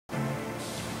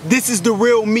This is the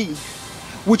real me,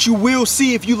 which you will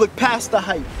see if you look past the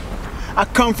hype. I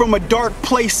come from a dark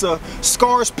place of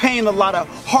scars, pain, a lot of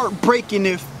heartbreaking.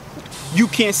 If you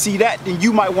can't see that, then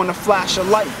you might want to flash a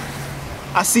light.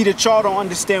 I see that y'all don't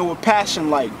understand what passion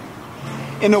like.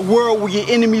 In a world where your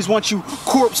enemies want you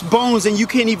corpse bones and you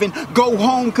can't even go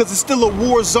home because it's still a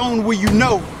war zone where you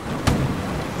know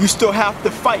you still have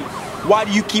to fight. Why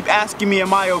do you keep asking me,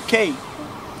 am I okay?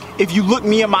 If you look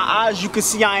me in my eyes, you can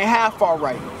see I ain't half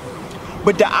alright.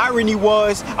 But the irony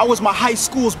was, I was my high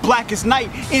school's blackest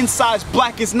night, inside's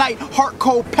blackest night, heart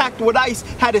cold packed with ice,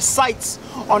 had his sights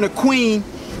on a queen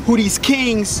who these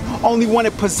kings only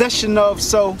wanted possession of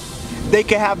so they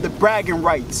could have the bragging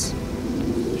rights.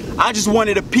 I just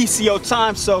wanted a PCO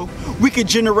time so we could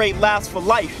generate laughs for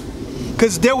life.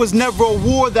 Cause there was never a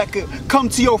war that could come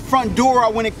to your front door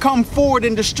or when it come forward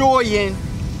and destroy and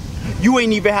you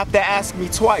ain't even have to ask me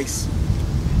twice.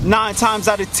 9 times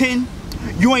out of 10,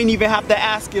 you ain't even have to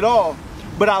ask at all.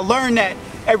 But I learned that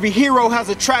every hero has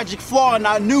a tragic flaw and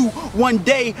I knew one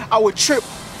day I would trip,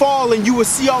 fall, and you would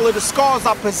see all of the scars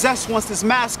I possess once this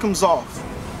mask comes off.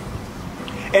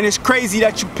 And it's crazy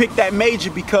that you picked that major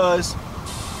because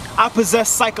I possess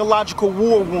psychological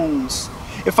war wounds.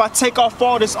 If I take off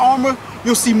all this armor,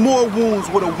 you'll see more wounds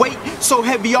with a weight so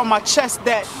heavy on my chest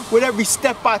that with every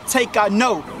step I take, I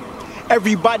know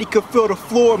everybody could feel the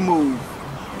floor move.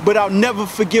 But I'll never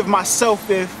forgive myself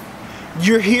if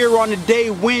you're here on the day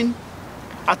when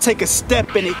I take a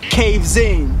step and it caves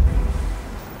in.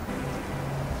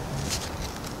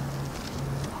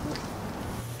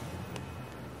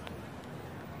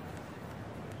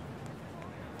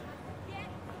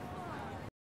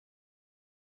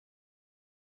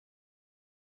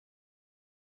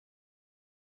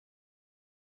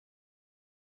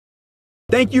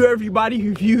 Thank you everybody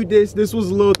who viewed this. This was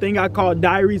a little thing I called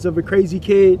Diaries of a Crazy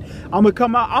Kid. I'm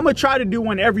gonna try to do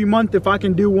one every month. If I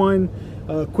can do one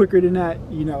quicker than that,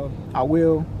 you know, I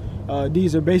will.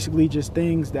 These are basically just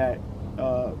things that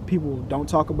people don't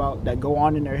talk about that go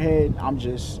on in their head. I'm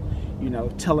just, you know,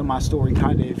 telling my story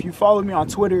kinda. If you follow me on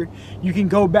Twitter, you can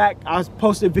go back. I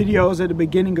posted videos at the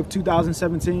beginning of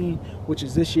 2017, which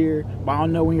is this year, but I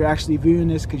don't know when you're actually viewing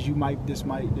this because this is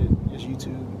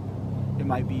YouTube. It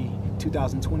might be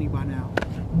 2020 by now.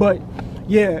 But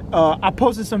yeah, I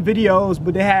posted some videos,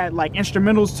 but they had like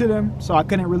instrumentals to them, so I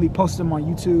couldn't really post them on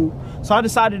YouTube. So I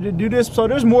decided to do this, so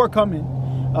there's more coming.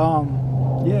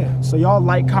 Yeah, so y'all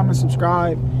like, comment,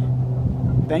 subscribe.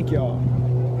 Thank y'all.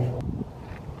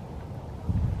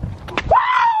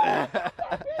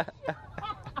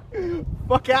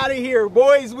 Fuck out of here,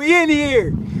 boys. We in here.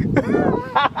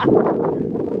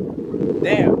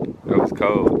 Damn. That was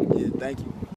cold. Yeah, thank you.